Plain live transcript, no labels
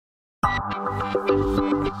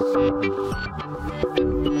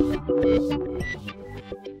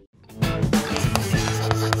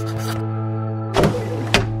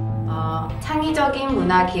창의적인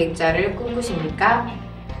문화기획자를 꿈꾸십니까?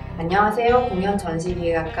 안녕하세요.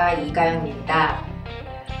 공연전시기획학과 이가연입니다.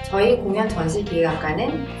 저희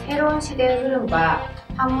공연전시기획학과는 새로운 시대의 흐름과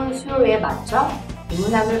학문 수요에 맞춰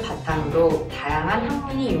인문학을 바탕으로 다양한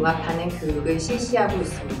학문이 융합하는 교육을 실시하고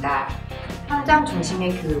있습니다. 현장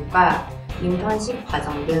중심의 교육과 인턴십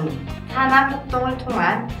과정 등 산학협동을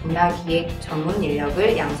통한 문화기획 전문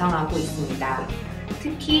인력을 양성하고 있습니다.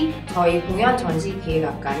 특히 저희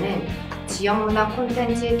공연전시기획학과는 지역문화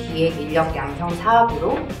콘텐츠 기획 인력 양성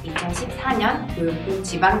사업으로 2014년 교육부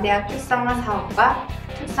지방대학 특성화 사업과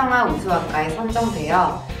특성화 우수학과에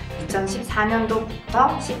선정되어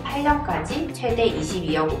 2014년도부터 18년까지 최대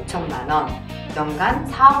 22억 5천만 원, 연간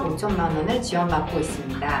 4억 5천만 원을 지원받고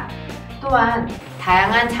있습니다. 또한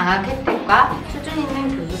다양한 장학 혜택과 수준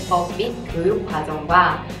있는 교수법 및 교육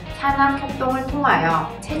과정과 산학협동을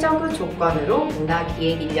통하여 최적의 조건으로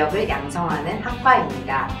문화기획 인력을 양성하는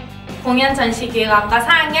학과입니다. 공연전시기획학과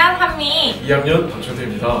 4학년 한미 2학년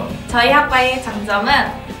박준태입니다. 저희 학과의 장점은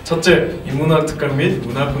첫째, 인문학 특강 및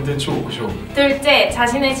문화 콘텐츠 워크숍. 둘째,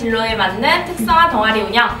 자신의 진로에 맞는 특성화 동아리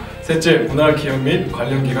운영. 셋째, 문화 기획 및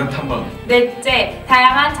관련 기관 탐방. 넷째,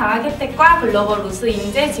 다양한 장학 혜택과 글로벌 우수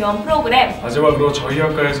인재 지원 프로그램. 마지막으로 저희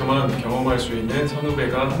학과에서만 경험할 수 있는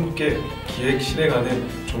선후배가 함께 기획 실행하는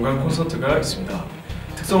종강 콘서트가 있습니다.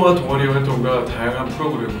 특성화 동아리 활동과 다양한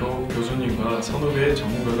프로그램으로 교수님과 선후배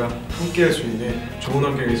전문가가 함께할 수 있는 좋은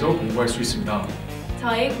환경에서 공부할 수 있습니다.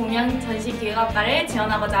 저희 공연전시기획학과를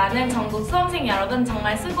지원하고자 하는 전국 수험생 여러분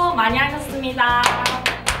정말 수고 많이 하셨습니다.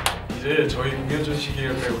 이제 저희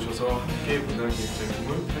공연전시기획학과에 오셔서 함께 문화기획자의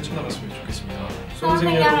꿈을 펼쳐나갔으면 좋겠습니다.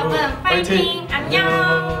 수험생 여러분 파이팅!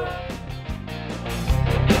 안녕!